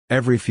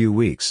Every few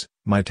weeks,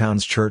 my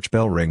town's church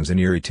bell rings an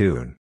eerie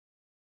tune.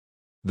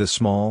 The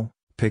small,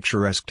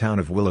 picturesque town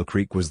of Willow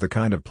Creek was the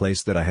kind of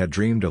place that I had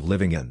dreamed of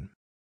living in.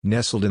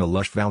 Nestled in a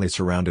lush valley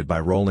surrounded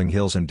by rolling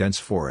hills and dense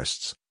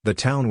forests, the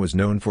town was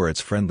known for its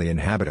friendly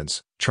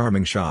inhabitants,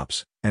 charming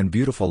shops, and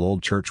beautiful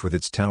old church with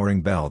its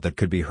towering bell that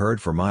could be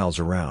heard for miles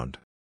around.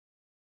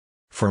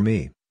 For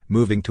me,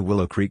 moving to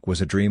Willow Creek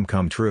was a dream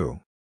come true.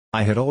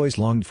 I had always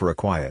longed for a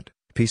quiet,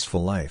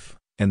 peaceful life,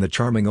 and the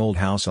charming old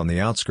house on the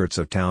outskirts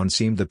of town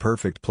seemed the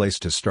perfect place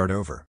to start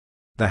over.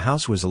 The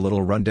house was a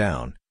little run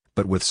down,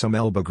 but with some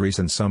elbow grease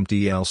and some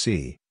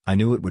TLC, I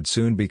knew it would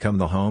soon become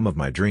the home of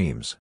my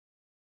dreams.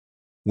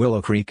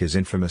 Willow Creek is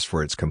infamous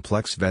for its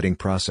complex vetting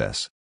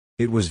process.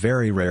 It was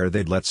very rare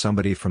they'd let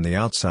somebody from the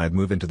outside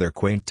move into their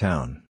quaint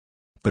town.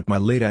 But my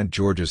late Aunt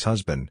George's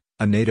husband,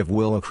 a native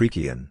Willow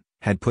Creekian,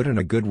 had put in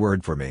a good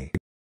word for me.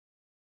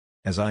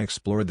 As I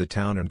explored the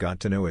town and got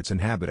to know its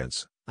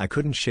inhabitants, I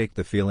couldn't shake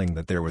the feeling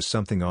that there was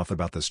something off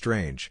about the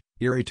strange,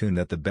 eerie tune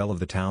that the bell of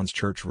the town's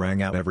church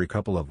rang out every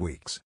couple of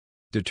weeks.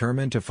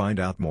 Determined to find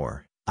out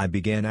more, I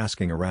began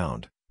asking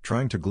around,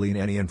 trying to glean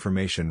any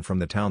information from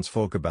the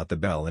townsfolk about the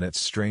bell and its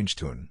strange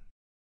tune.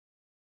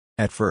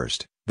 At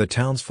first, the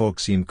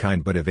townsfolk seemed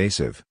kind but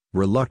evasive,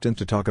 reluctant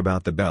to talk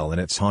about the bell and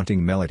its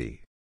haunting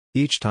melody.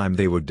 Each time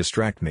they would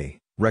distract me,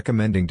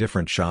 recommending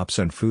different shops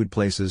and food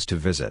places to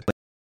visit.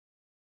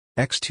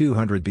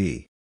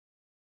 X200B.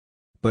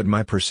 But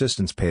my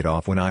persistence paid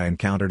off when I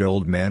encountered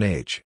Old Man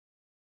H.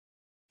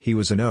 He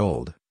was an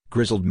old,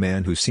 grizzled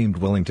man who seemed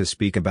willing to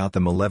speak about the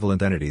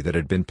malevolent entity that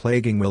had been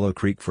plaguing Willow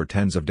Creek for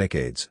tens of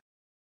decades.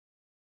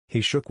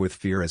 He shook with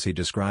fear as he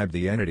described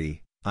the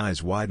entity,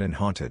 eyes wide and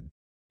haunted.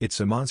 "It's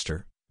a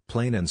monster,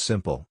 plain and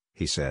simple,"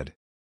 he said.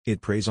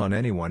 "It preys on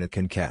anyone it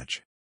can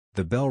catch.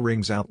 The bell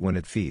rings out when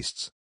it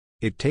feasts.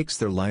 It takes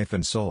their life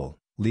and soul,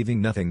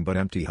 leaving nothing but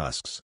empty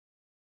husks."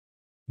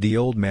 The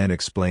old man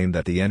explained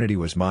that the entity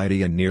was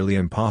mighty and nearly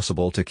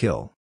impossible to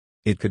kill.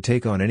 It could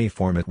take on any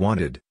form it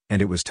wanted,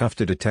 and it was tough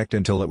to detect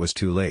until it was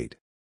too late.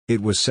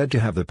 It was said to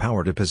have the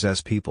power to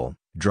possess people,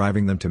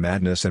 driving them to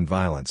madness and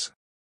violence.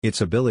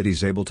 Its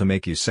abilities able to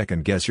make you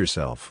second-guess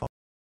yourself.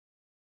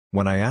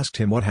 When I asked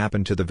him what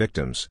happened to the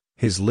victims,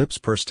 his lips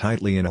pursed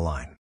tightly in a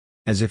line,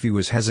 as if he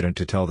was hesitant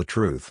to tell the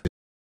truth.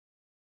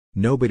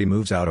 "Nobody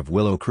moves out of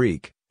Willow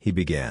Creek," he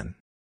began.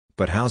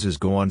 "But houses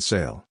go on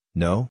sale,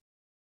 no?"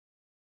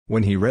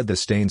 When he read the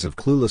stains of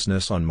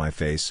cluelessness on my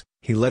face,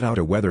 he let out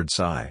a weathered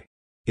sigh.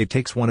 "It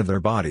takes one of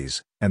their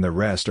bodies, and the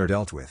rest are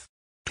dealt with.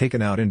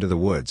 Taken out into the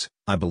woods,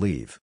 I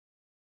believe."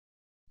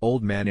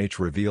 Old Man H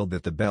revealed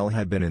that the bell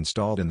had been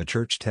installed in the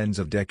church tens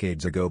of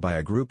decades ago by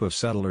a group of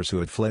settlers who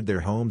had fled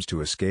their homes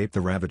to escape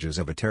the ravages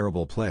of a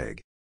terrible plague.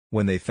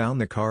 When they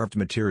found the carved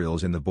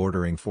materials in the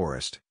bordering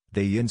forest,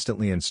 they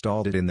instantly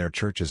installed it in their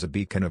church as a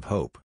beacon of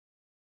hope.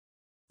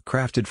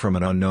 Crafted from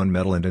an unknown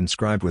metal and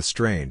inscribed with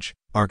strange,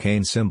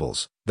 arcane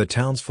symbols, the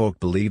townsfolk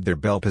believed their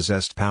bell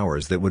possessed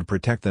powers that would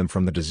protect them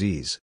from the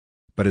disease.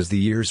 But as the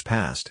years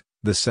passed,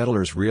 the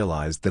settlers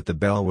realized that the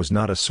bell was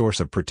not a source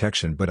of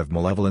protection but of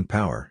malevolent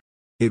power.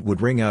 It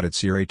would ring out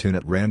its eerie tune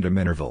at random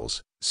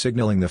intervals,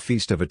 signaling the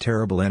feast of a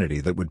terrible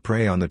entity that would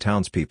prey on the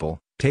townspeople,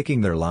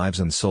 taking their lives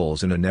and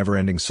souls in a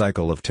never-ending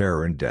cycle of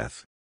terror and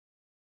death.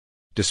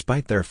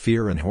 Despite their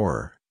fear and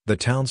horror, the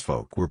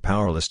townsfolk were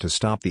powerless to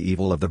stop the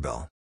evil of the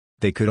bell.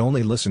 They could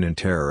only listen in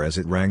terror as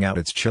it rang out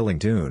its chilling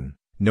tune,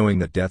 knowing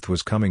that death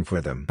was coming for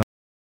them.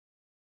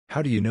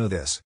 "How do you know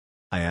this?"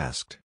 I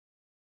asked.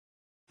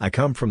 "I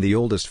come from the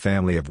oldest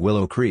family of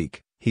Willow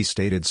Creek," he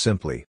stated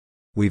simply.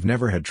 "We've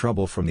never had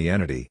trouble from the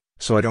entity,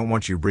 so I don't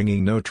want you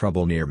bringing no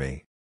trouble near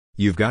me.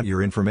 You've got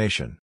your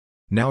information.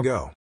 Now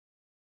go."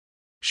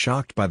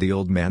 Shocked by the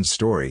old man's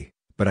story,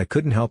 but I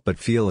couldn't help but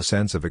feel a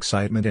sense of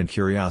excitement and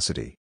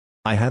curiosity.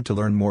 I had to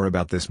learn more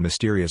about this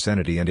mysterious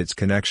entity and its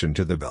connection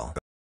to the bell.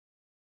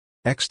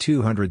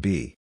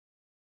 X200B.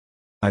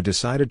 I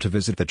decided to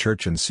visit the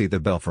church and see the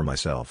bell for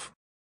myself.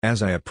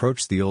 As I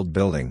approached the old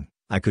building,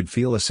 I could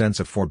feel a sense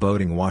of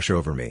foreboding wash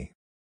over me.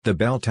 The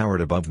bell towered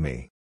above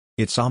me.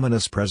 Its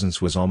ominous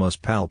presence was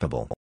almost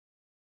palpable.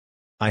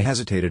 I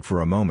hesitated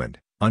for a moment,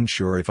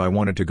 unsure if I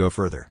wanted to go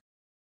further.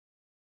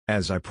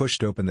 As I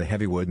pushed open the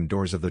heavy wooden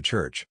doors of the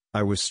church,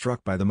 I was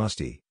struck by the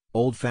musty,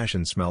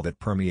 old-fashioned smell that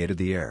permeated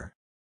the air.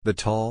 The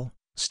tall,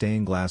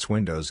 stained-glass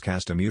windows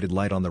cast a muted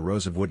light on the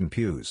rows of wooden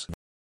pews.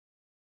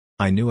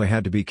 I knew I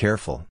had to be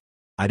careful.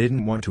 I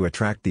didn't want to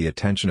attract the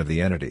attention of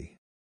the entity.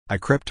 I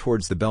crept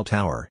towards the bell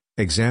tower,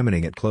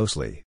 examining it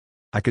closely.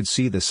 I could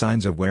see the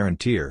signs of wear and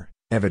tear,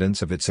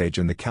 evidence of its age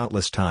and the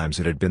countless times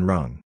it had been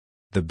rung.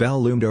 The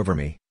bell loomed over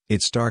me,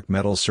 its dark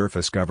metal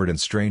surface covered in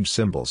strange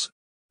symbols.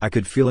 I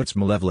could feel its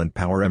malevolent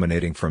power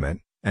emanating from it,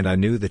 and I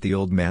knew that the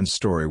old man's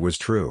story was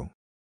true.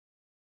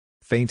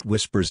 Faint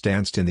whispers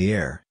danced in the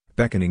air,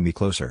 beckoning me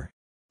closer.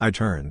 I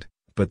turned,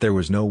 but there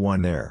was no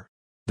one there.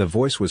 The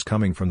voice was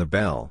coming from the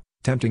bell,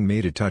 tempting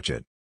me to touch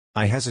it.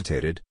 I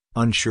hesitated,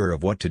 unsure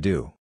of what to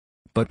do.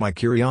 But my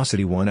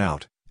curiosity won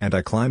out, and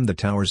I climbed the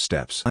tower's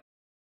steps.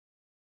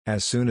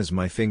 As soon as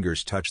my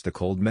fingers touched the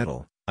cold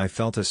metal, I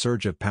felt a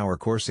surge of power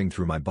coursing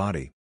through my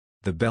body.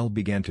 The bell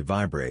began to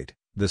vibrate,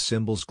 the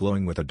symbols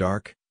glowing with a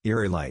dark,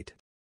 eerie light.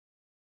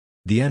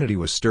 The entity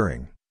was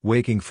stirring,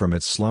 waking from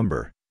its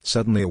slumber,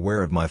 suddenly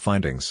aware of my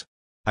findings.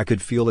 I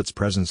could feel its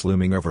presence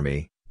looming over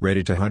me,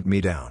 ready to hunt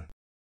me down.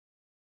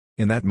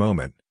 In that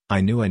moment, I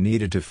knew I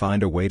needed to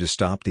find a way to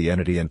stop the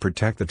entity and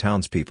protect the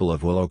townspeople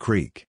of Willow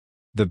Creek.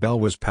 The bell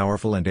was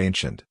powerful and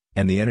ancient,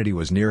 and the entity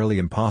was nearly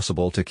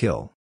impossible to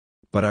kill.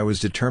 But I was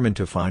determined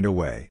to find a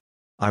way.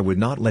 I would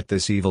not let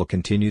this evil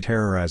continue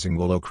terrorizing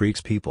Willow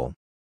Creek's people.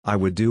 I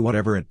would do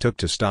whatever it took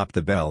to stop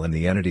the bell and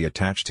the entity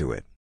attached to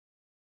it.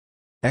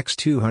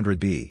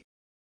 X200B.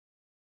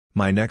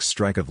 My next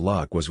strike of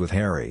luck was with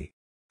Harry.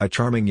 A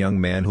charming young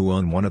man who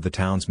owned one of the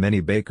town's many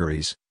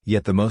bakeries,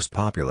 yet the most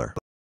popular.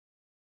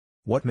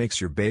 "What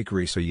makes your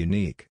bakery so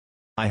unique?"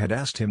 I had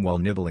asked him while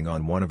nibbling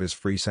on one of his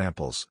free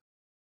samples.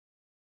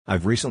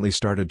 "I've recently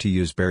started to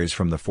use berries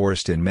from the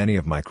forest in many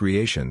of my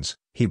creations,"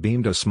 he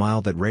beamed, a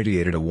smile that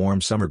radiated a warm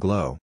summer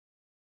glow.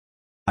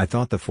 I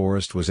thought the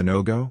forest was a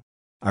no-go?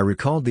 I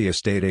recalled the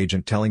estate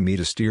agent telling me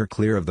to steer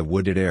clear of the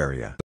wooded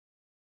area.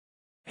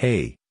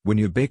 "Hey, when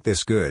you bake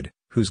this good,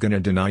 who's gonna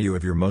deny you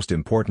of your most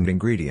important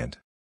ingredient?"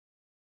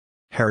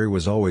 Harry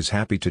was always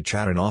happy to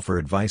chat and offer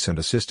advice and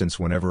assistance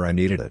whenever I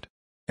needed it.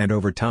 And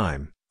over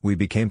time, we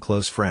became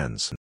close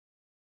friends.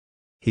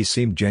 He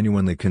seemed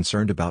genuinely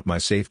concerned about my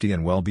safety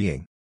and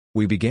well-being.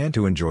 We began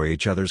to enjoy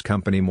each other's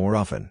company more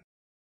often.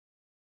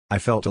 I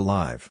felt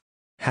alive.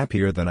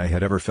 Happier than I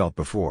had ever felt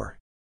before.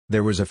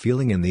 There was a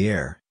feeling in the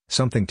air.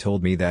 Something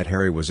told me that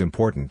Harry was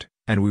important,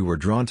 and we were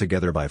drawn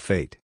together by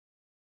fate.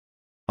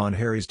 On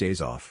Harry's days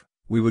off,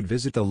 we would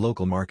visit the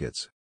local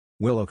markets.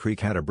 Willow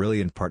Creek had a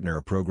brilliant partner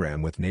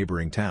program with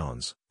neighboring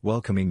towns,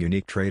 welcoming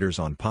unique traders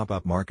on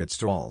pop-up market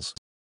stalls.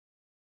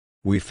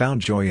 We found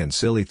joy in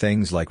silly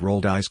things like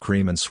rolled ice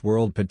cream and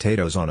swirled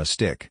potatoes on a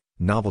stick,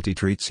 novelty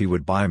treats he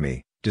would buy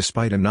me,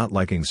 despite him not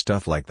liking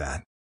stuff like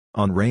that.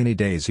 On rainy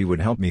days he would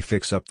help me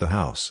fix up the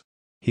house.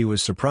 He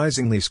was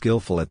surprisingly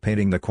skillful at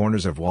painting the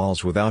corners of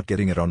walls without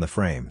getting it on the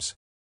frames.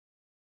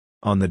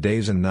 On the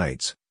days and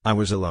nights, I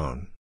was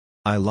alone.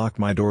 I locked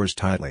my doors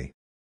tightly.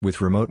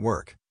 With remote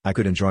work, I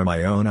could enjoy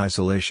my own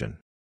isolation.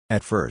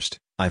 At first,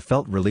 I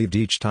felt relieved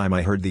each time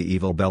I heard the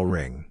evil bell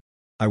ring.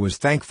 I was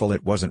thankful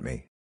it wasn't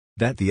me.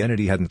 That the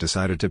entity hadn't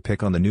decided to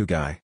pick on the new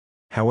guy.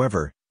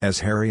 However, as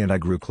Harry and I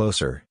grew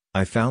closer,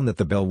 I found that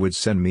the bell would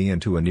send me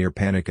into a near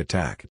panic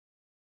attack.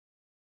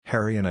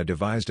 Harry and I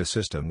devised a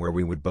system where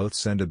we would both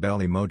send a bell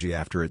emoji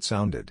after it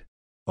sounded.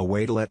 A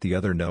way to let the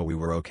other know we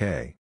were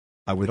okay.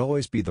 I would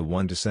always be the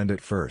one to send it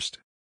first.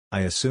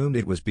 I assumed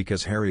it was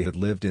because Harry had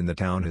lived in the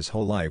town his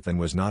whole life and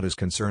was not as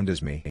concerned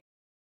as me.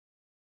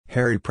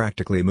 Harry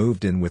practically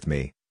moved in with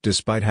me,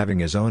 despite having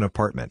his own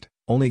apartment,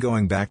 only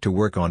going back to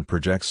work on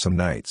projects some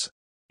nights.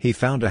 He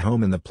found a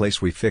home in the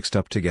place we fixed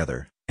up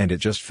together, and it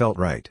just felt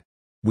right.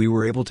 We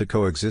were able to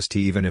coexist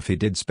even if he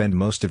did spend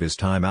most of his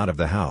time out of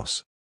the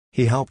house.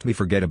 He helped me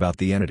forget about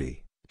the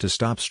entity, to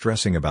stop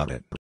stressing about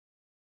it.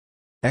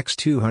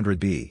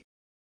 X200B.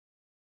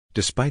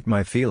 Despite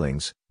my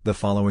feelings, the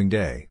following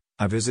day,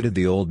 I visited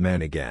the old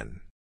man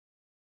again.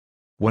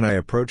 When I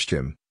approached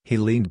him, he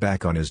leaned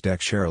back on his deck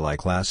chair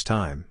like last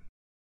time.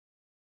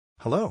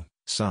 "Hello,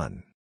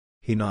 son."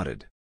 He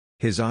nodded.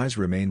 His eyes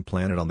remained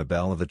planted on the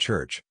bell of the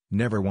church,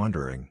 never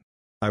wandering.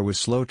 I was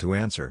slow to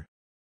answer.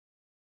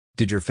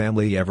 "Did your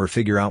family ever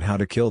figure out how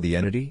to kill the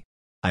entity?"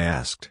 I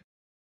asked.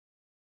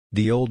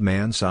 The old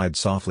man sighed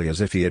softly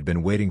as if he had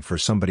been waiting for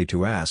somebody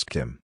to ask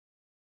him.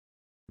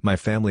 "My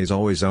family's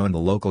always owned the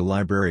local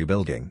library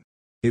building.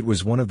 It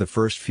was one of the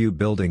first few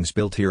buildings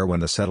built here when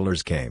the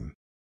settlers came.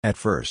 At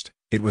first,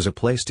 it was a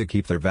place to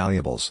keep their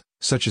valuables,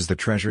 such as the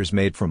treasures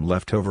made from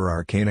leftover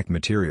arcanic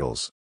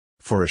materials.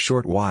 For a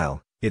short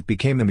while, it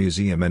became a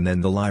museum and then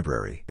the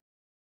library."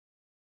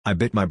 I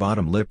bit my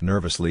bottom lip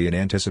nervously in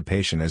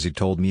anticipation as he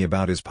told me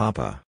about his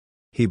papa.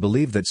 He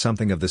believed that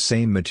something of the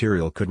same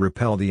material could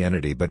repel the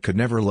entity but could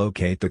never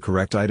locate the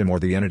correct item or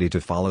the entity to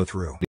follow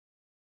through.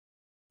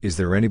 "Is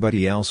there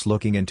anybody else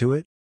looking into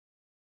it?"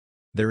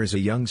 "There is a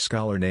young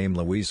scholar named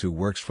Louise who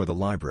works for the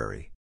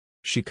library.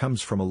 She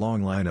comes from a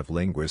long line of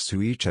linguists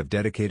who each have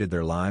dedicated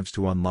their lives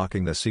to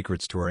unlocking the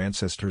secrets to our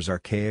ancestors'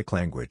 archaic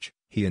language,"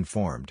 he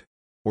informed.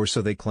 "Or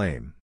so they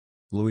claim.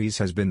 Louise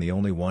has been the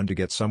only one to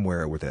get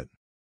somewhere with it.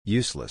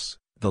 Useless,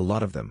 the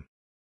lot of them."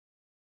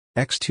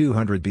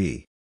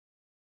 X200B.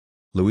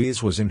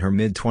 Louise was in her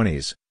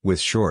mid-20s,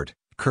 with short,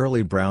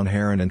 curly brown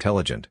hair and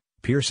intelligent,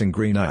 piercing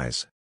green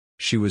eyes.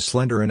 She was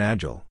slender and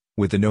agile,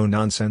 with a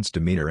no-nonsense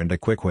demeanor and a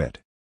quick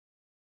wit.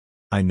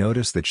 I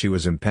noticed that she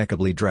was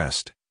impeccably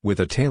dressed, with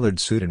a tailored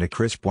suit and a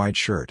crisp white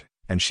shirt,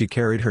 and she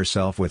carried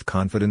herself with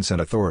confidence and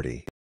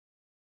authority.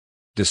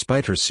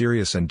 Despite her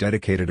serious and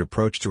dedicated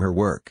approach to her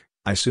work,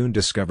 I soon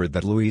discovered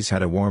that Louise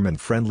had a warm and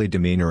friendly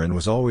demeanor and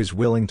was always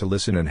willing to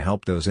listen and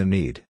help those in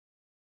need.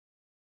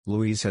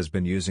 Louise has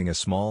been using a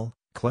small,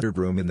 cluttered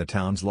room in the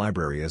town's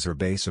library as her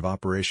base of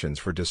operations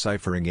for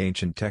deciphering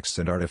ancient texts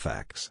and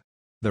artifacts.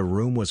 The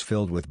room was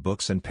filled with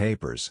books and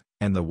papers,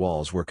 and the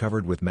walls were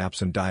covered with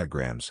maps and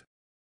diagrams.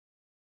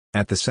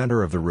 At the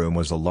center of the room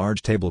was a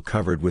large table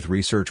covered with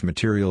research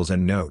materials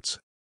and notes.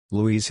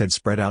 Louise had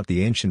spread out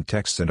the ancient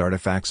texts and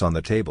artifacts on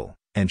the table,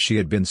 and she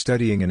had been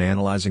studying and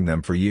analyzing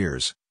them for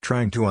years,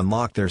 trying to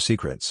unlock their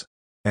secrets.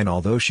 And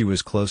although she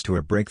was close to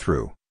a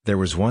breakthrough, there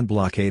was one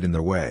blockade in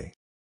the way.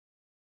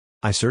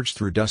 I searched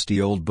through dusty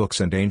old books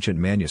and ancient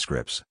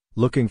manuscripts,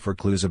 looking for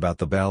clues about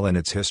the bell and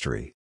its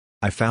history.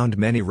 I found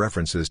many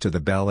references to the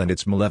bell and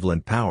its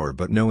malevolent power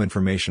but no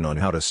information on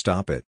how to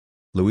stop it.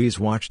 Louise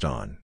watched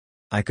on.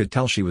 I could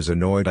tell she was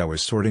annoyed I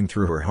was sorting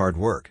through her hard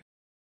work.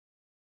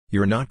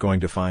 "You're not going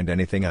to find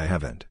anything I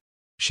haven't,"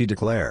 she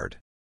declared.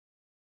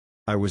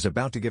 I was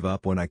about to give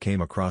up when I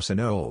came across an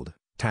old,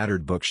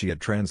 tattered book she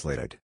had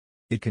translated.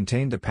 It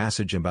contained a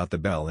passage about the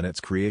bell and its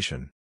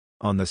creation.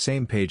 On the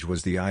same page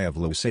was the Eye of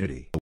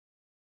Lucidity.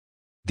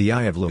 The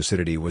Eye of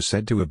Lucidity was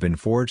said to have been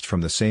forged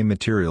from the same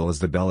material as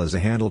the bell as a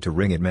handle to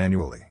ring it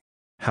manually.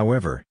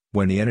 However,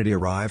 when the entity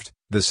arrived,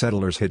 the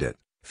settlers hid it,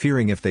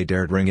 fearing if they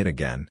dared ring it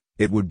again,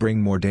 it would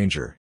bring more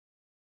danger.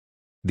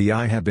 The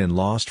eye had been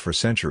lost for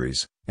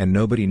centuries, and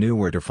nobody knew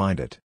where to find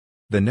it.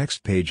 The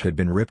next page had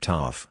been ripped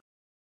off.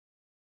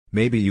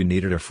 Maybe you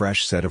needed a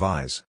fresh set of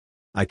eyes.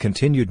 I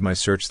continued my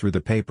search through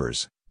the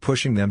papers,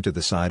 pushing them to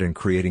the side and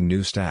creating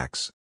new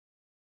stacks.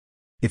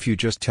 "If you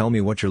just tell me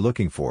what you're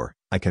looking for,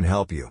 I can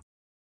help you."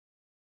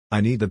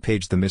 "I need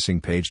the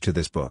missing page to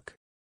this book."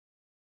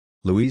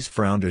 Louise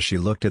frowned as she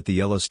looked at the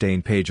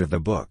yellow-stained page of the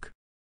book.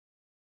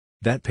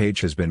 "That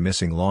page has been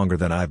missing longer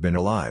than I've been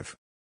alive."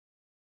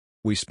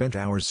 We spent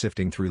hours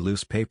sifting through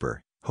loose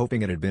paper,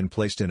 hoping it had been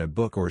placed in a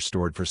book or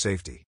stored for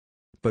safety.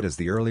 But as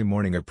the early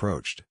morning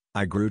approached,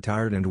 I grew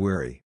tired and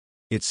weary.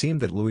 It seemed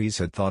that Louise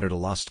had thought it a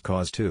lost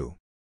cause too.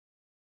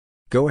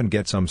 "Go and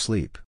get some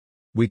sleep.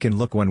 We can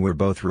look when we're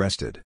both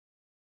rested."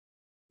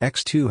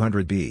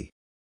 X200B.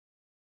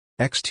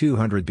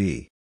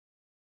 X200B.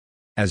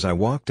 As I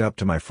walked up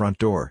to my front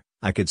door,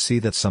 I could see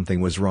that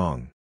something was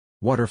wrong.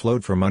 Water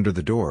flowed from under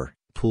the door,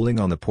 pooling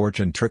on the porch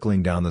and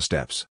trickling down the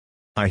steps.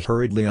 I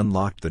hurriedly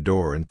unlocked the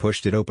door and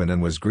pushed it open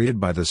and was greeted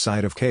by the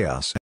sight of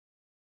chaos.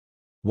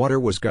 Water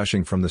was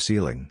gushing from the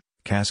ceiling,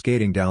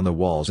 cascading down the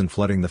walls and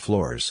flooding the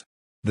floors.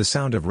 The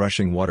sound of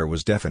rushing water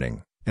was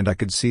deafening, and I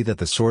could see that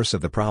the source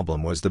of the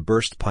problem was the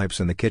burst pipes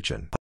in the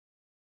kitchen.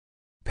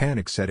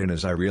 Panic set in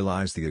as I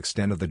realized the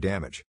extent of the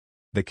damage.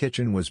 The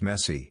kitchen was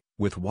messy,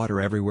 with water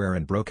everywhere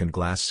and broken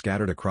glass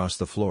scattered across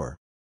the floor.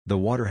 The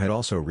water had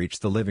also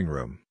reached the living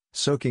room,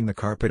 soaking the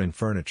carpet and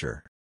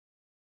furniture.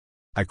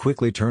 I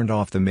quickly turned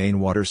off the main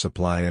water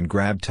supply and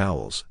grabbed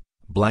towels,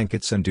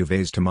 blankets and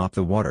duvets to mop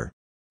the water.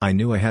 I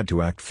knew I had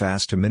to act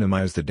fast to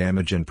minimize the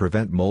damage and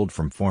prevent mold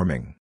from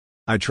forming.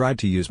 I tried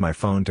to use my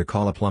phone to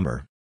call a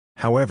plumber.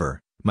 However,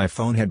 my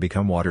phone had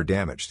become water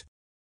damaged.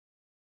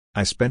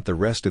 I spent the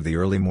rest of the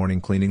early morning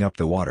cleaning up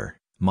the water,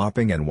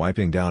 mopping and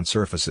wiping down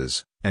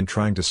surfaces, and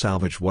trying to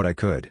salvage what I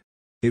could.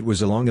 It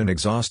was a long and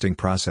exhausting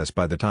process.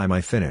 By the time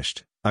I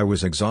finished, I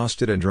was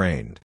exhausted and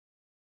drained.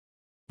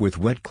 With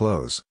wet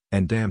clothes,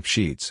 and damp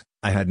sheets,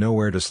 I had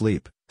nowhere to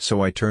sleep,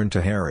 so I turned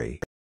to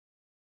Harry.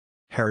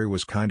 Harry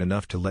was kind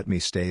enough to let me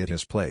stay at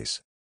his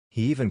place.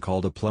 He even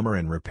called a plumber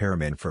and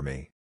repairman for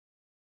me.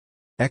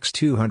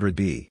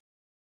 X200B.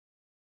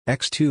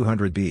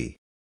 X200B.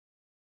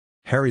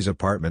 Harry's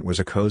apartment was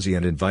a cozy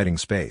and inviting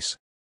space.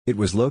 It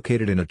was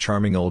located in a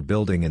charming old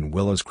building in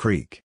Willow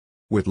Creek,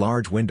 with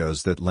large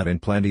windows that let in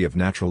plenty of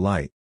natural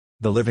light.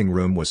 The living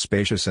room was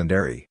spacious and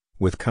airy,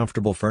 with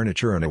comfortable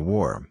furniture and a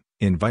warm,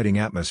 inviting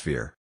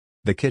atmosphere.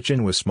 The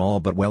kitchen was small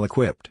but well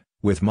equipped,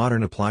 with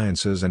modern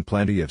appliances and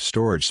plenty of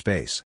storage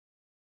space.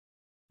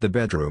 The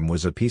bedroom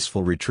was a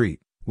peaceful retreat,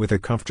 with a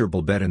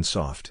comfortable bed and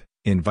soft,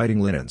 inviting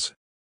linens.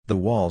 The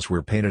walls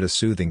were painted a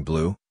soothing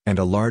blue, and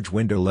a large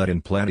window let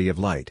in plenty of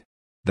light.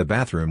 The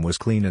bathroom was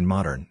clean and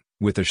modern,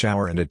 with a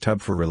shower and a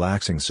tub for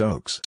relaxing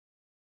soaks.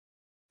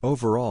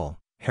 Overall,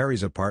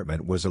 Harry's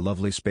apartment was a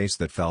lovely space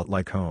that felt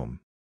like home.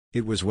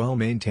 It was well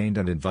maintained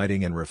and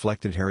inviting and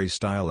reflected Harry's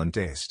style and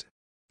taste.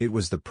 It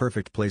was the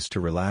perfect place to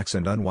relax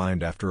and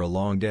unwind after a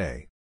long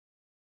day.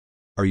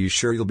 "Are you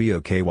sure you'll be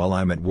okay while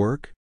I'm at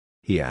work?"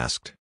 he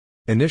asked.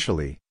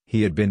 Initially,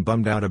 he had been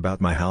bummed out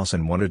about my house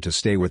and wanted to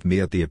stay with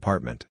me at the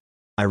apartment.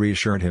 I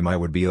reassured him I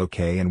would be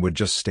okay and would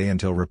just stay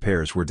until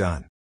repairs were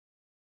done.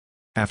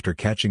 After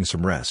catching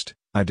some rest,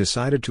 I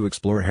decided to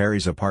explore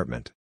Harry's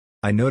apartment.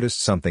 I noticed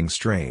something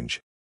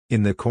strange.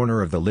 In the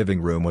corner of the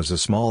living room was a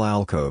small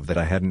alcove that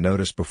I hadn't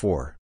noticed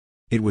before.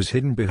 It was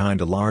hidden behind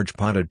a large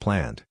potted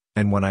plant,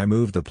 and when I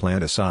moved the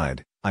plant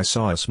aside, I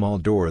saw a small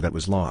door that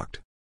was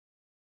locked.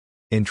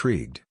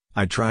 Intrigued,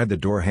 I tried the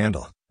door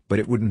handle, but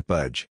it wouldn't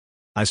budge.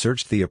 I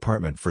searched the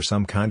apartment for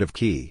some kind of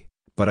key,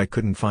 but I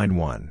couldn't find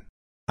one.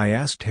 I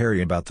asked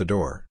Harry about the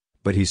door,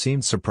 but he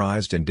seemed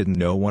surprised and didn't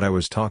know what I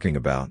was talking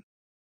about.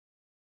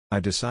 I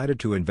decided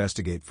to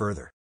investigate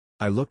further.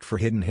 I looked for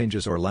hidden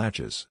hinges or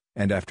latches,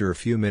 and after a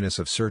few minutes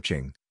of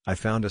searching, I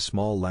found a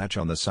small latch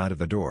on the side of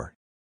the door.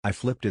 I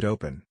flipped it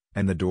open,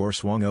 and the door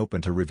swung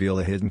open to reveal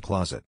a hidden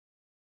closet.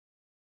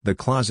 The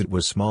closet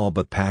was small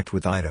but packed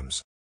with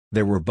items.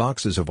 There were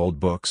boxes of old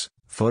books,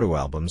 photo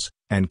albums,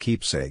 and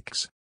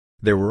keepsakes.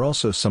 There were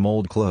also some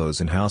old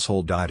clothes and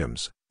household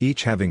items,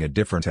 each having a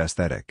different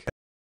aesthetic.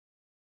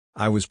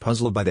 I was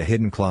puzzled by the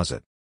hidden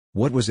closet.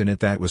 What was in it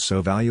that was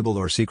so valuable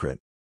or secret?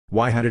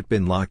 Why had it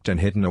been locked and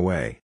hidden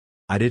away?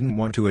 I didn't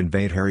want to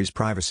invade Harry's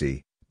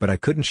privacy, but I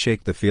couldn't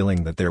shake the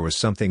feeling that there was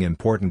something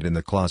important in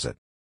the closet.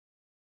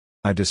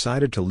 I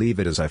decided to leave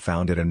it as I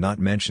found it and not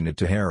mention it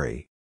to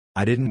Harry.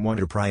 I didn't want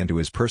to pry into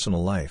his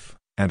personal life,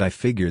 and I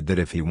figured that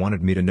if he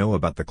wanted me to know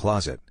about the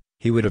closet,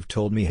 he would have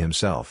told me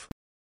himself.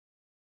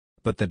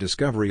 But the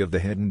discovery of the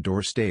hidden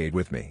door stayed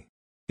with me.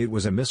 It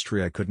was a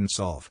mystery I couldn't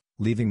solve,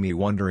 leaving me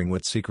wondering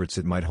what secrets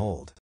it might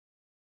hold.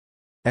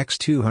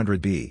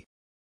 X200B.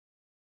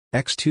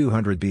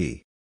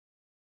 X200B.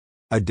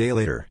 A day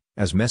later,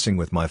 as messing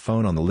with my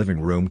phone on the living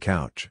room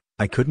couch,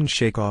 I couldn't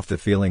shake off the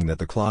feeling that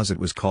the closet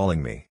was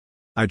calling me.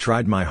 I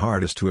tried my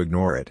hardest to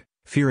ignore it,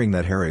 fearing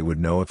that Harry would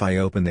know if I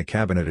opened the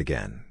cabinet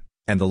again,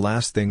 and the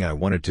last thing I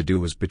wanted to do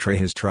was betray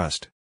his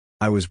trust.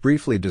 I was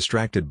briefly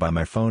distracted by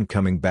my phone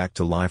coming back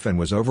to life and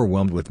was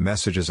overwhelmed with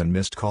messages and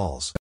missed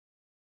calls.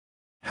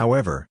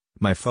 However,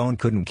 my phone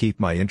couldn't keep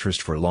my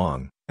interest for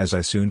long, as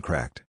I soon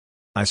cracked.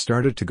 I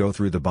started to go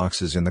through the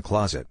boxes in the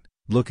closet,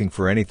 looking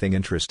for anything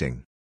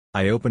interesting.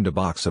 I opened a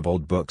box of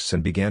old books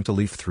and began to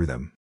leaf through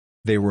them.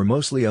 They were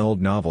mostly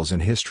old novels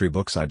and history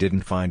books. I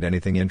didn't find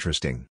anything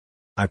interesting.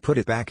 I put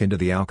it back into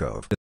the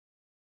alcove.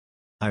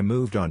 I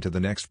moved on to the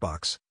next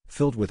box,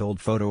 filled with old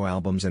photo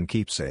albums and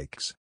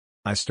keepsakes.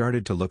 I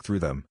started to look through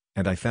them,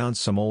 and I found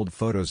some old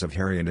photos of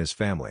Harry and his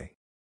family,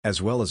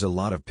 as well as a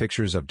lot of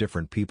pictures of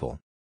different people.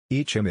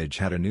 Each image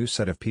had a new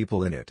set of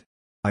people in it.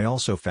 I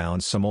also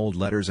found some old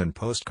letters and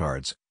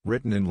postcards,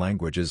 written in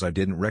languages I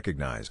didn't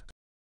recognize.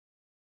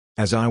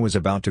 As I was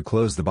about to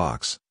close the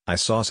box, I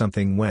saw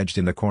something wedged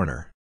in the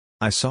corner.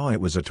 I saw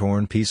it was a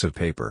torn piece of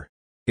paper.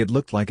 It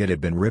looked like it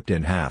had been ripped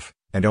in half,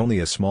 and only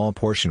a small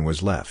portion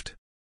was left.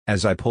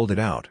 As I pulled it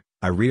out,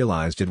 I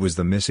realized it was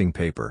the missing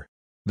paper.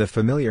 The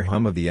familiar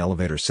hum of the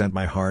elevator sent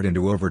my heart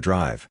into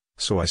overdrive,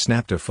 so I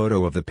snapped a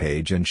photo of the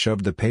page and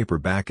shoved the paper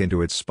back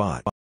into its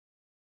spot.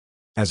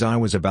 As I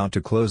was about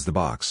to close the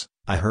box,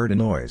 I heard a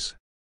noise.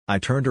 I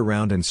turned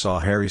around and saw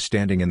Harry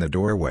standing in the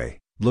doorway,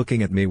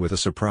 looking at me with a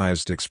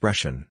surprised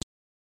expression.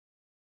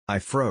 I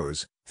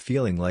froze,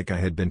 feeling like I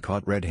had been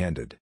caught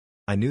red-handed.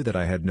 I knew that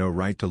I had no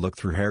right to look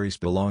through Harry's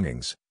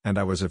belongings, and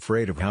I was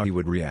afraid of how he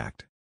would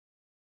react.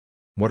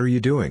 "What are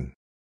you doing?"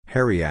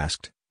 Harry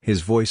asked,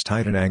 his voice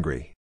tight and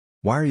angry.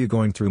 "Why are you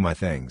going through my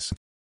things?"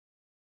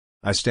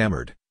 I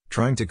stammered,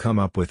 trying to come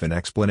up with an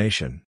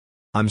explanation.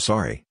 "I'm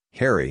sorry,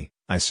 Harry,"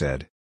 I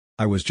said.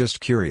 "I was just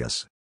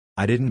curious.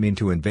 I didn't mean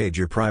to invade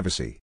your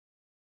privacy."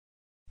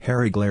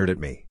 Harry glared at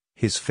me,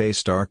 his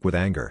face dark with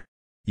anger.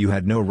 "You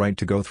had no right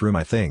to go through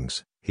my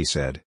things," he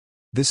said.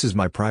 "This is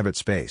my private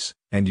space,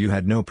 and you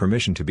had no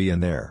permission to be in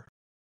there."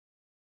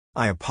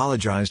 I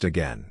apologized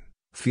again,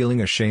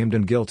 feeling ashamed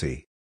and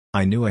guilty.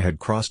 I knew I had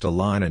crossed a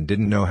line and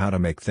didn't know how to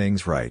make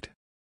things right.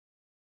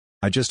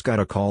 "I just got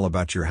a call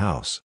about your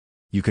house.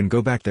 You can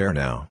go back there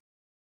now."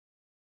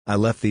 I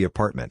left the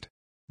apartment.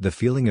 The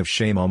feeling of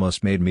shame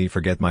almost made me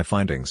forget my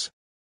findings.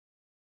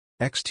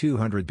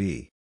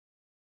 X200B.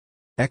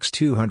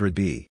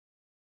 X200B.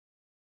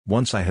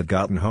 Once I had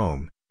gotten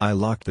home, I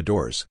locked the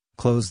doors,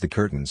 closed the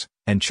curtains,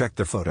 and checked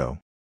the photo.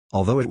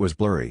 Although it was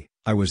blurry,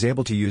 I was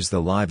able to use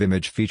the live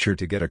image feature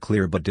to get a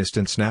clear but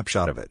distant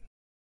snapshot of it.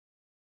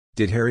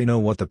 Did Harry know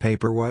what the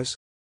paper was?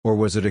 Or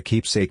was it a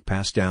keepsake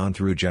passed down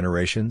through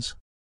generations?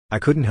 I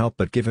couldn't help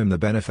but give him the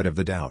benefit of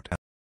the doubt.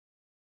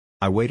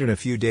 I waited a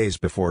few days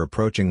before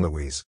approaching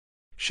Louise.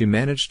 She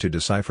managed to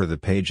decipher the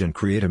page and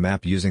create a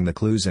map using the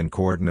clues and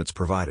coordinates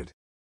provided.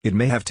 It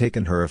may have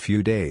taken her a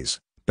few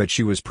days, but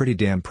she was pretty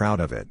damn proud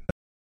of it.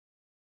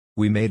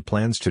 We made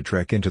plans to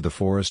trek into the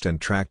forest and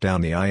track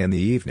down the eye in the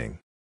evening.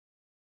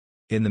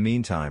 In the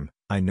meantime,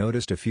 I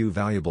noticed a few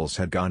valuables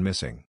had gone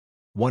missing.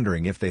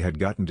 Wondering if they had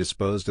gotten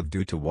disposed of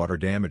due to water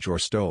damage or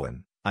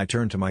stolen, I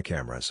turned to my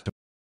cameras.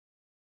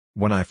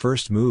 When I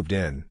first moved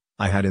in,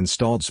 I had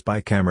installed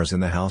spy cameras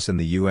in the house in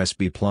the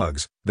USB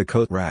plugs, the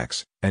coat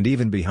racks, and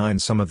even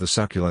behind some of the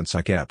succulents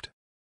I kept.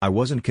 I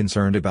wasn't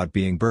concerned about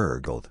being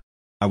burgled.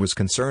 I was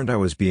concerned I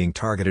was being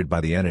targeted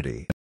by the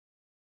entity.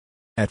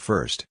 At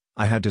first,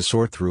 I had to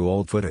sort through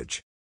old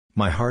footage.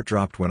 My heart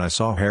dropped when I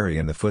saw Harry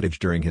in the footage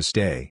during his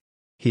stay.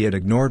 He had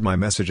ignored my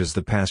messages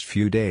the past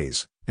few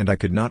days, and I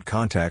could not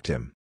contact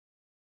him.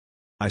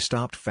 I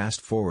stopped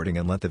fast-forwarding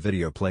and let the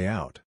video play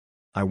out.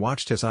 I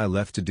watched as I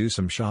left to do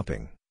some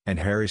shopping, and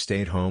Harry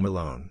stayed home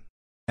alone.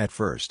 At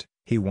first,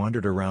 he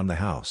wandered around the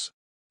house.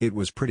 It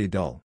was pretty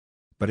dull.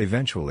 But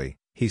eventually,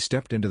 he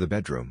stepped into the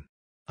bedroom.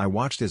 I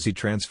watched as he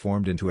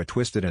transformed into a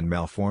twisted and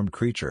malformed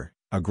creature,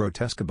 a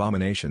grotesque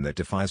abomination that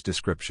defies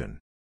description.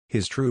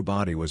 His true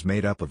body was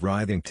made up of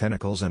writhing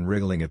tentacles and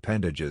wriggling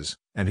appendages,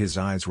 and his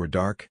eyes were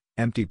dark,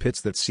 empty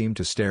pits that seemed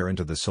to stare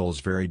into the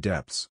soul's very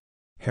depths.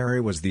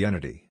 Harry was the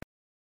entity.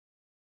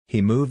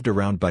 He moved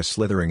around by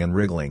slithering and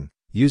wriggling,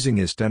 using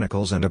his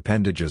tentacles and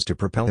appendages to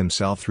propel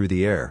himself through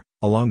the air,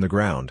 along the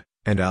ground,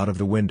 and out of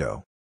the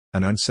window.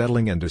 An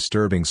unsettling and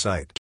disturbing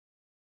sight.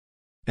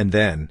 And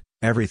then,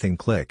 Everything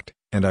clicked,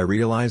 and I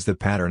realized the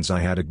patterns I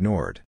had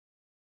ignored.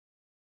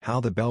 How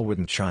the bell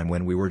wouldn't chime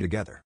when we were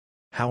together.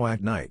 How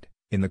at night,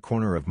 in the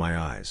corner of my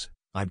eyes,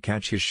 I'd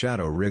catch his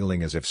shadow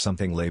wriggling as if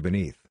something lay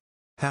beneath.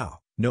 How,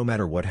 no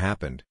matter what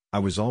happened, I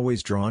was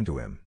always drawn to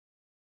him.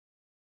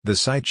 The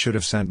sight should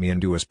have sent me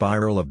into a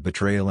spiral of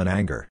betrayal and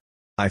anger.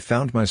 I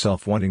found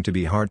myself wanting to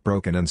be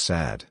heartbroken and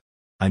sad.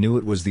 I knew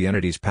it was the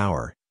entity's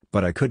power,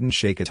 but I couldn't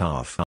shake it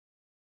off.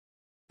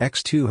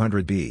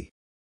 X200B.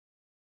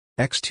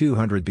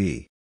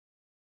 X200B.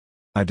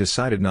 I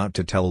decided not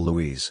to tell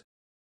Louise.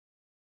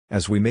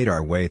 As we made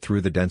our way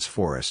through the dense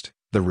forest,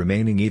 the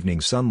remaining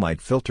evening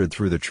sunlight filtered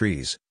through the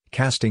trees,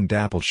 casting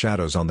dappled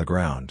shadows on the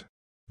ground.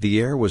 The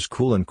air was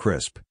cool and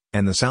crisp,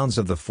 and the sounds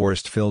of the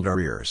forest filled our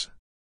ears.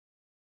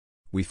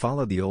 We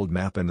followed the old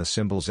map and the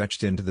symbols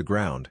etched into the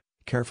ground,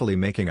 carefully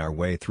making our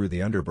way through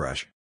the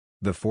underbrush.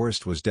 The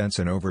forest was dense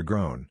and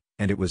overgrown,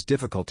 and it was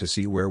difficult to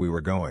see where we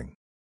were going.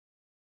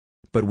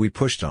 But we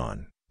pushed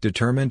on,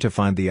 determined to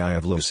find the eye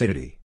of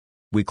lucidity.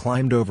 We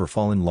climbed over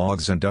fallen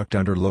logs and ducked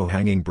under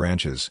low-hanging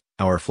branches,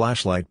 our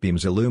flashlight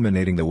beams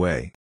illuminating the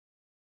way.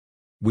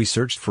 We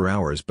searched for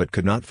hours but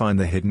could not find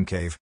the hidden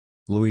cave.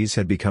 Louise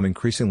had become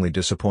increasingly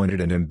disappointed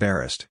and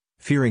embarrassed,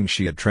 fearing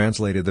she had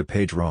translated the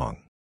page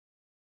wrong.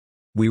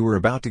 We were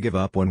about to give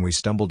up when we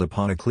stumbled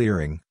upon a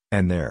clearing,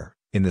 and there,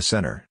 in the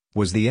center,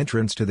 was the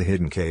entrance to the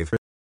hidden cave.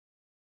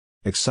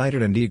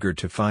 Excited and eager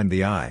to find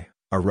the eye,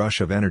 a rush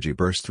of energy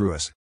burst through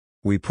us.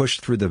 We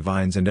pushed through the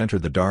vines and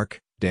entered the dark,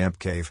 damp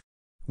cave.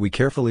 We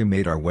carefully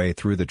made our way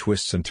through the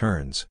twists and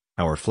turns,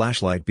 our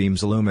flashlight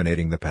beams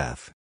illuminating the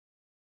path.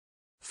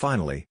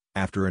 Finally,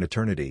 after an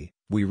eternity,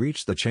 we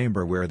reached the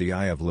chamber where the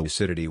Eye of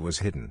Lucidity was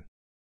hidden.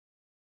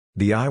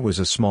 The eye was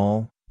a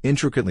small,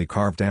 intricately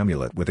carved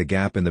amulet with a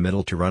gap in the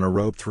middle to run a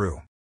rope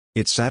through.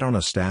 It sat on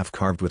a staff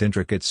carved with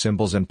intricate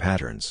symbols and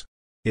patterns.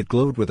 It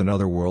glowed with an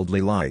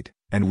otherworldly light,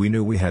 and we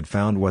knew we had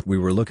found what we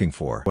were looking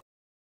for.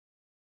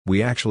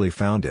 We actually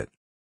found it.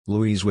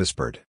 Louise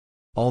whispered.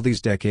 All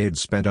these decades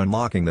spent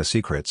unlocking the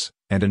secrets,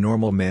 and a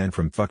normal man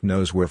from fuck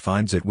knows where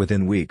finds it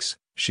within weeks,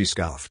 she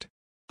scoffed.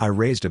 I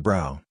raised a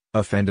brow,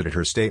 offended at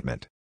her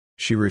statement.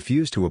 She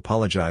refused to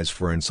apologize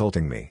for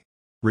insulting me.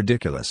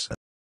 Ridiculous.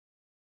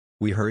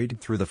 We hurried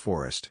through the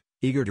forest,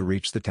 eager to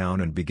reach the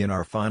town and begin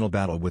our final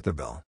battle with the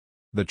bell.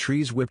 The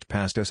trees whipped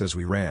past us as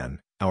we ran,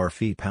 our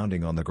feet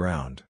pounding on the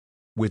ground.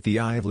 With the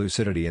Eye of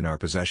Lucidity in our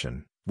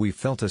possession, we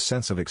felt a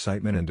sense of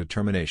excitement and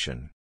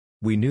determination.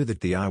 We knew that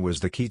the eye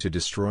was the key to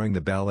destroying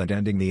the bell and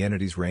ending the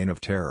entity's reign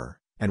of terror,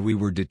 and we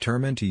were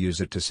determined to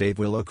use it to save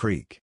Willow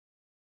Creek.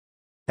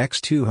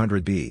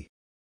 X200B.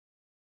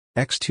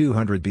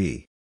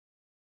 X200B.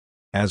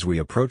 As we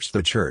approached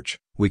the church,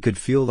 we could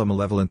feel the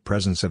malevolent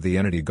presence of the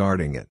entity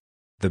guarding it.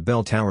 The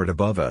bell towered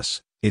above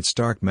us, its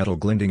dark metal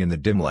glinting in the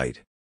dim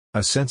light.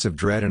 A sense of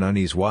dread and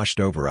unease washed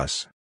over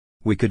us.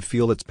 We could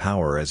feel its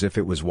power as if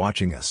it was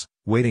watching us,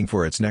 waiting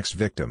for its next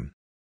victim.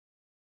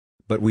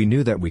 But we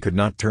knew that we could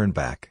not turn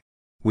back.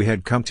 We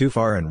had come too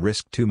far and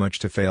risked too much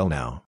to fail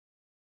now.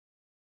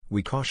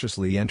 We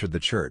cautiously entered the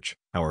church,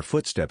 our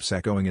footsteps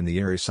echoing in the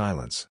eerie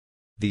silence.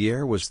 The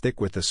air was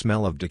thick with the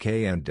smell of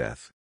decay and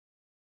death.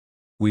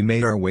 We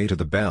made our way to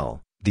the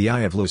bell, the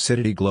Eye of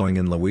Lucidity glowing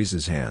in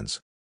Louise's hands.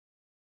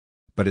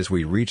 But as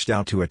we reached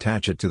out to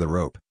attach it to the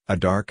rope, a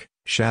dark,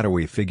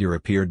 shadowy figure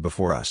appeared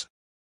before us.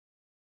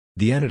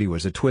 The entity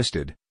was a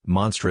twisted,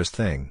 monstrous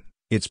thing,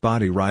 its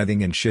body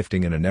writhing and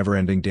shifting in a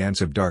never-ending dance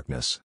of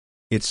darkness.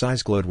 Its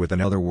eyes glowed with an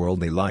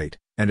otherworldly light,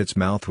 and its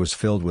mouth was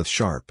filled with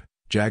sharp,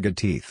 jagged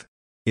teeth.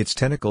 Its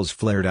tentacles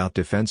flared out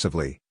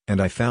defensively, and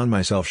I found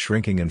myself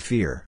shrinking in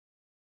fear.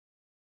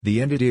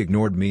 The entity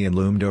ignored me and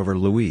loomed over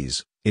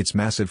Louise, its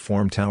massive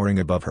form towering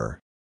above her.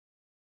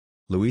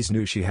 Louise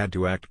knew she had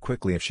to act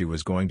quickly if she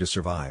was going to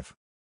survive.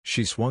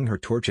 She swung her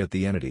torch at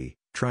the entity,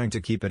 trying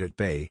to keep it at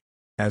bay.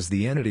 As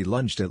the entity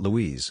lunged at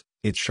Louise,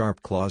 its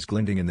sharp claws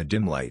glinting in the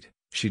dim light,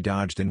 she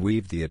dodged and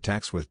weaved the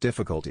attacks with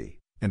difficulty,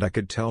 and I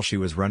could tell she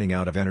was running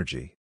out of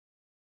energy.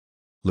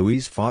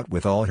 Louise fought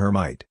with all her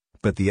might,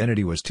 but the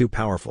entity was too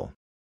powerful.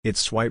 It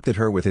swiped at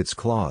her with its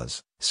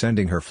claws,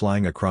 sending her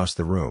flying across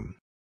the room.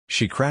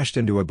 She crashed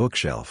into a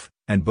bookshelf,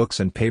 and books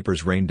and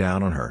papers rained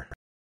down on her.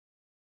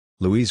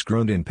 Louise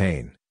groaned in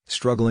pain,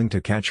 struggling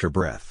to catch her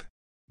breath.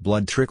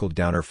 Blood trickled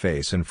down her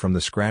face and from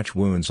the scratch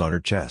wounds on her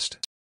chest.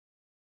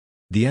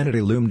 The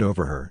entity loomed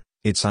over her,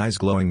 its eyes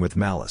glowing with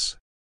malice.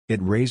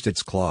 It raised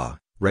its claw,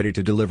 ready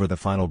to deliver the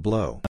final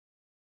blow.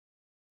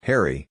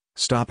 "Harry,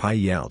 stop!" I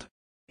yelled.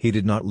 He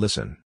did not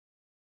listen.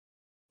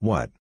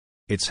 "What?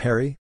 It's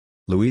Harry?"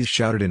 Louise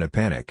shouted in a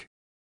panic.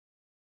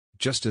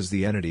 Just as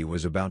the entity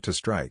was about to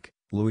strike,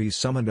 Louise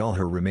summoned all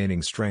her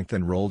remaining strength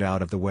and rolled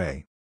out of the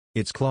way.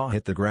 Its claw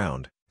hit the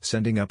ground,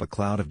 sending up a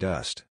cloud of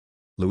dust.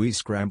 Louise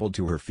scrambled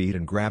to her feet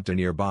and grabbed a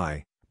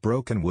nearby,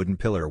 broken wooden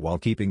pillar while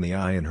keeping the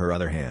eye in her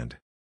other hand.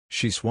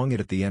 She swung it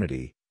at the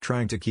entity,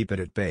 trying to keep it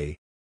at bay.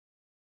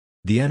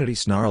 The entity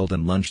snarled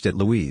and lunged at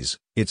Louise,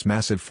 its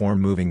massive form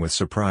moving with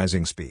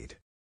surprising speed.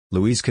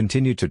 Louise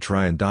continued to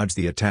try and dodge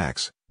the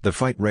attacks. The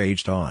fight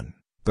raged on,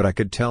 but I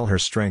could tell her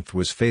strength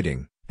was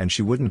fading, and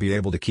she wouldn't be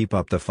able to keep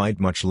up the fight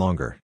much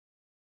longer.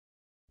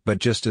 But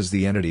just as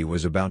the entity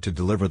was about to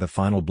deliver the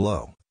final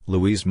blow,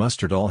 Louise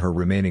mustered all her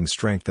remaining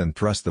strength and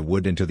thrust the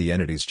wood into the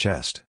entity's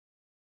chest.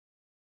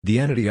 The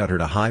entity uttered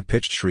a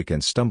high-pitched shriek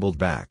and stumbled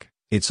back,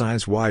 its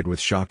eyes wide with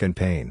shock and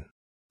pain.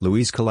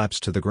 Louise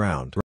collapsed to the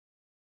ground.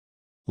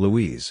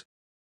 Louise.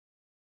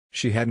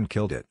 She hadn't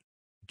killed it.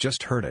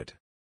 Just hurt it.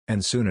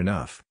 And soon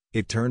enough,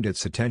 it turned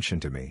its attention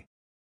to me.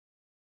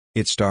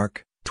 Its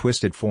dark,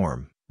 twisted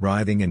form,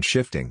 writhing and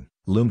shifting,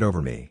 loomed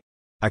over me.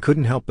 I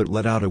couldn't help but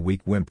let out a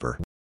weak whimper.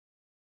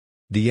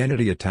 The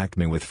entity attacked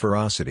me with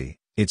ferocity,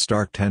 its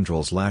dark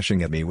tendrils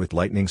lashing at me with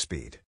lightning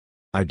speed.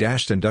 I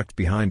dashed and ducked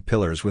behind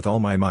pillars with all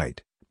my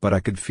might, but I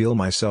could feel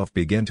myself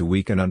begin to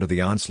weaken under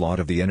the onslaught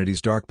of the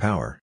entity's dark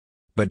power.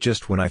 But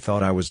just when I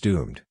thought I was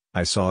doomed,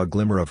 I saw a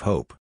glimmer of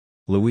hope.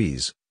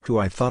 Louise, who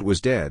I thought was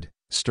dead,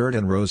 stirred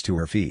and rose to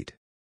her feet.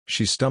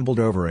 She stumbled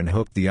over and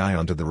hooked the eye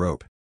onto the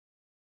rope.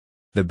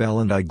 The bell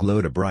and I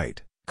glowed a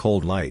bright,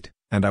 cold light,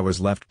 and I was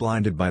left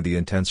blinded by the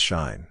intense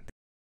shine.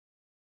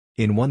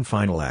 In one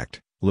final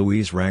act,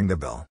 Louise rang the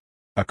bell.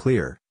 A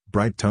clear,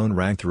 bright tone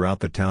rang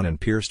throughout the town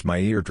and pierced my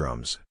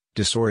eardrums,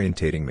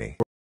 disorientating me.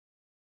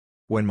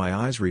 When my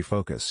eyes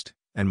refocused,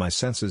 and my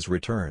senses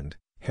returned,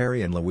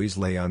 Harry and Louise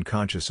lay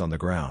unconscious on the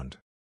ground.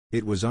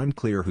 It was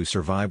unclear who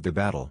survived the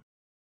battle.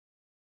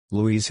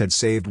 Louise had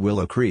saved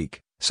Willow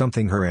Creek,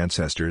 something her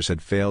ancestors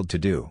had failed to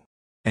do.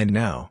 And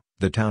now,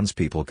 the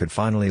townspeople could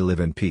finally live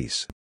in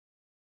peace.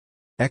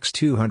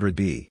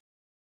 X200B.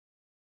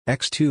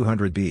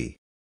 X200B.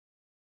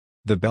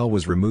 The bell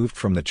was removed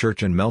from the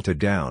church and melted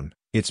down,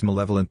 its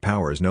malevolent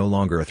powers no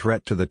longer a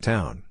threat to the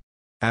town.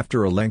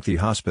 After a lengthy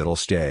hospital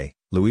stay,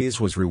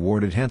 Louise was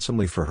rewarded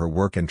handsomely for her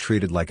work and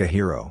treated like a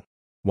hero.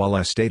 While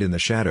I stayed in the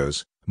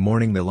shadows,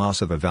 mourning the loss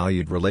of a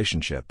valued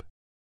relationship.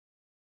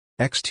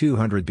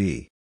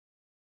 X200B.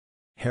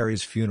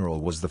 Harry's funeral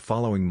was the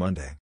following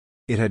Monday.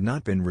 It had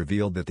not been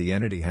revealed that the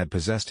entity had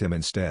possessed him.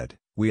 Instead,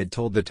 we had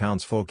told the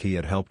townsfolk he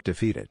had helped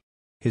defeat it.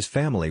 His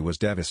family was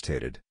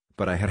devastated,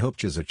 but I had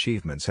hoped his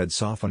achievements had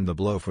softened the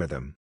blow for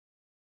them.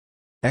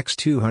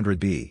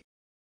 X200B.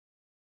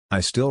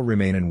 I still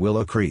remain in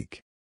Willow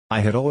Creek.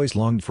 I had always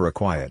longed for a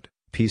quiet,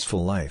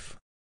 peaceful life.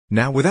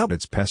 Now without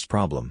its pest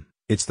problem,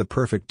 it's the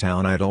perfect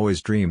town I'd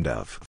always dreamed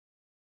of.